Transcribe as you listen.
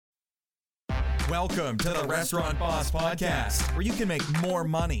Welcome to the Restaurant Boss Podcast, where you can make more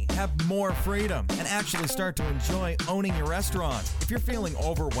money, have more freedom, and actually start to enjoy owning your restaurant. If you're feeling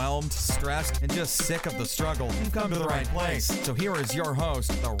overwhelmed, stressed, and just sick of the struggle, you've come to the right place. So here is your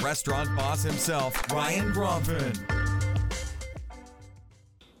host, the Restaurant Boss himself, Ryan Gromfin.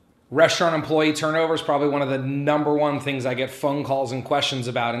 Restaurant employee turnover is probably one of the number one things I get phone calls and questions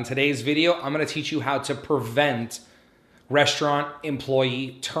about. In today's video, I'm going to teach you how to prevent restaurant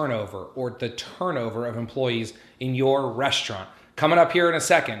employee turnover, or the turnover of employees in your restaurant. Coming up here in a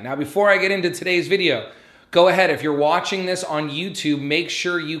second. Now, before I get into today's video, go ahead. If you're watching this on YouTube, make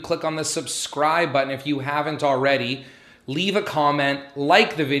sure you click on the subscribe button if you haven't already. Leave a comment,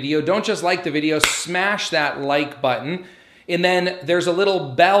 like the video. Don't just like the video, smash that like button. And then there's a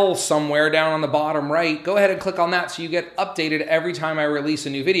little bell somewhere down on the bottom right. Go ahead and click on that so you get updated every time I release a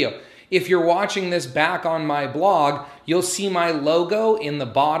new video. If you're watching this back on my blog, you'll see my logo in the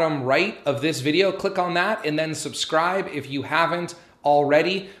bottom right of this video. Click on that and then subscribe if you haven't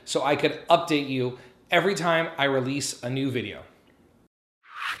already, so I could update you every time I release a new video.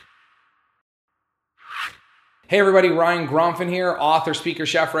 Hey everybody, Ryan Gromfin here, author, speaker,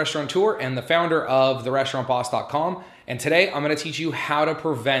 chef, restaurateur, and the founder of therestaurantboss.com. And today I'm going to teach you how to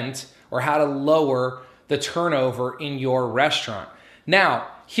prevent or how to lower the turnover in your restaurant. Now,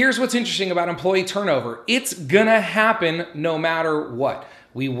 here's what's interesting about employee turnover. It's gonna happen no matter what.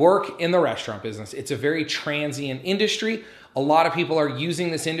 We work in the restaurant business. It's a very transient industry. A lot of people are using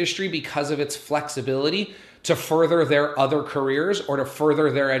this industry because of its flexibility to further their other careers or to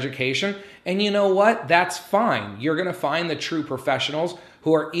further their education. And you know what? That's fine. You're gonna find the true professionals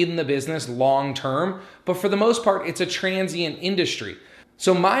who are in the business long term, but for the most part, it's a transient industry.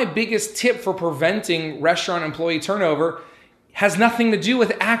 So my biggest tip for preventing restaurant employee turnover has nothing to do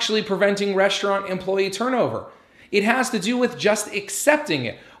with actually preventing restaurant employee turnover. It has to do with just accepting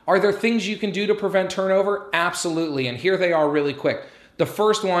it. Are there things you can do to prevent turnover? Absolutely, and here they are really quick. The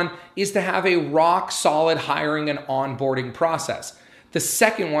first one is to have a rock solid hiring and onboarding process. The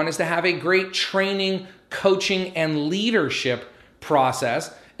second one is to have a great training, coaching, and leadership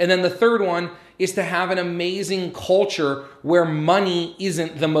process. And then the third one is to have an amazing culture where money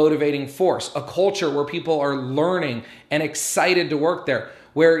isn't the motivating force. A culture where people are learning and excited to work there,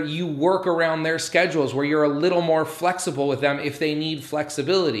 where you work around their schedules, where you're a little more flexible with them if they need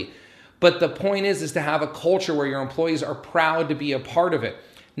flexibility. But the point is to have a culture where your employees are proud to be a part of it.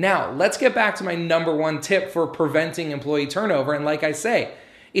 Now, let's get back to my number one tip for preventing employee turnover. And like I say,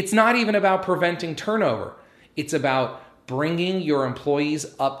 it's not even about preventing turnover. It's about bringing your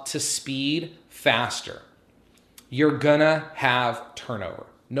employees up to speed faster. You're gonna have turnover.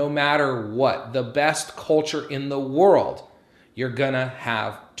 No matter what, the best culture in the world, you're gonna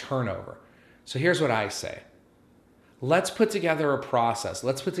have turnover. So here's what I say. Let's put together a process.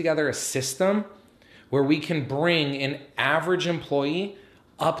 Let's put together a system where we can bring an average employee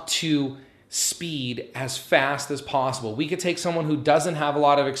up to speed as fast as possible. We could take someone who doesn't have a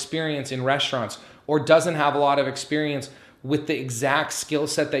lot of experience in restaurants or doesn't have a lot of experience with the exact skill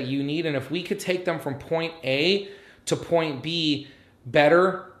set that you need. And if we could take them from point A to point B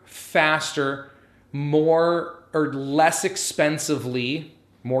better, faster, more or less expensively,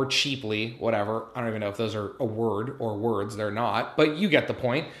 more cheaply, whatever. I don't even know if those are a word or words. They're not, but you get the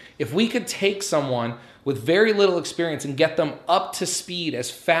point. If we could take someone with very little experience and get them up to speed as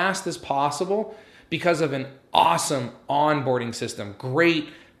fast as possible because of an awesome onboarding system, great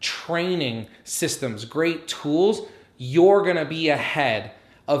training systems, great tools, you're gonna be ahead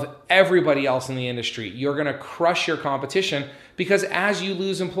of everybody else in the industry. You're gonna crush your competition because as you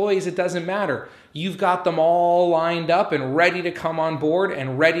lose employees, it doesn't matter. You've got them all lined up and ready to come on board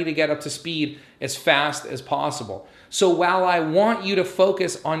and ready to get up to speed as fast as possible. So while I want you to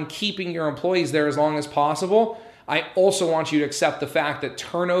focus on keeping your employees there as long as possible, I also want you to accept the fact that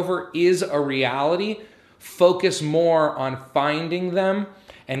turnover is a reality. Focus more on finding them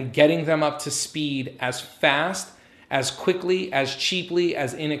and getting them up to speed as fast, as quickly, as cheaply,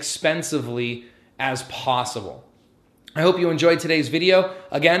 as inexpensively as possible. I hope you enjoyed today's video.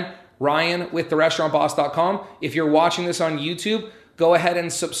 Again, Ryan with therestaurantboss.com. If you're watching this on YouTube, go ahead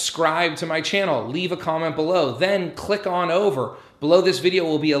and subscribe to my channel. Leave a comment below. Then click on over. Below this video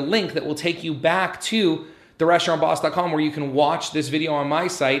will be a link that will take you back to therestaurantboss.com where you can watch this video on my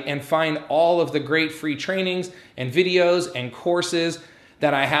site and find all of the great free trainings and videos and courses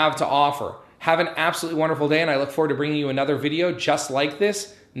that I have to offer. Have an absolutely wonderful day, and I look forward to bringing you another video just like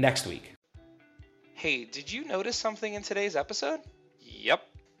this next week. Hey, did you notice something in today's episode? Yep.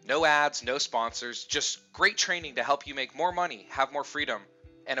 No ads, no sponsors, just great training to help you make more money, have more freedom,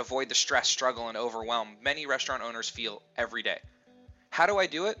 and avoid the stress, struggle, and overwhelm many restaurant owners feel every day. How do I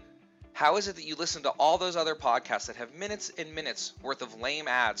do it? How is it that you listen to all those other podcasts that have minutes and minutes worth of lame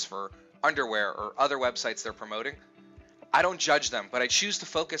ads for underwear or other websites they're promoting? I don't judge them, but I choose to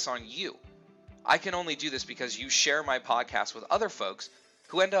focus on you. I can only do this because you share my podcast with other folks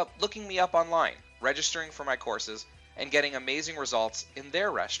who end up looking me up online, registering for my courses, and getting amazing results in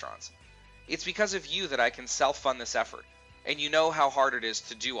their restaurants. It's because of you that I can self-fund this effort, and you know how hard it is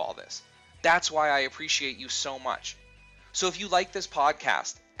to do all this. That's why I appreciate you so much. So if you like this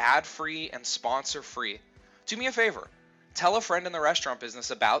podcast, ad-free and sponsor-free, do me a favor. Tell a friend in the restaurant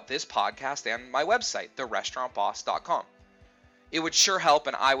business about this podcast and my website, therestaurantboss.com. It would sure help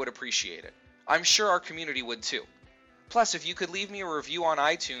and I would appreciate it. I'm sure our community would too. Plus, if you could leave me a review on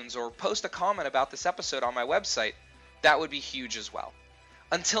iTunes or post a comment about this episode on my website, that would be huge as well.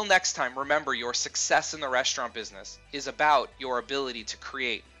 Until next time, remember your success in the restaurant business is about your ability to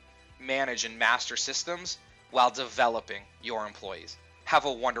create, manage, and master systems while developing your employees. Have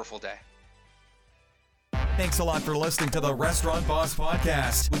a wonderful day. Thanks a lot for listening to the Restaurant Boss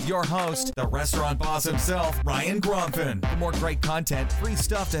Podcast with your host, the restaurant boss himself, Ryan Gromfin. For more great content, free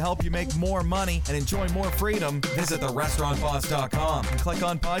stuff to help you make more money and enjoy more freedom, visit therestaurantboss.com and click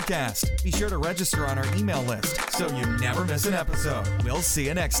on podcast. Be sure to register on our email list so you never miss an episode. We'll see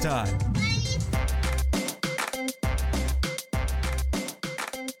you next time.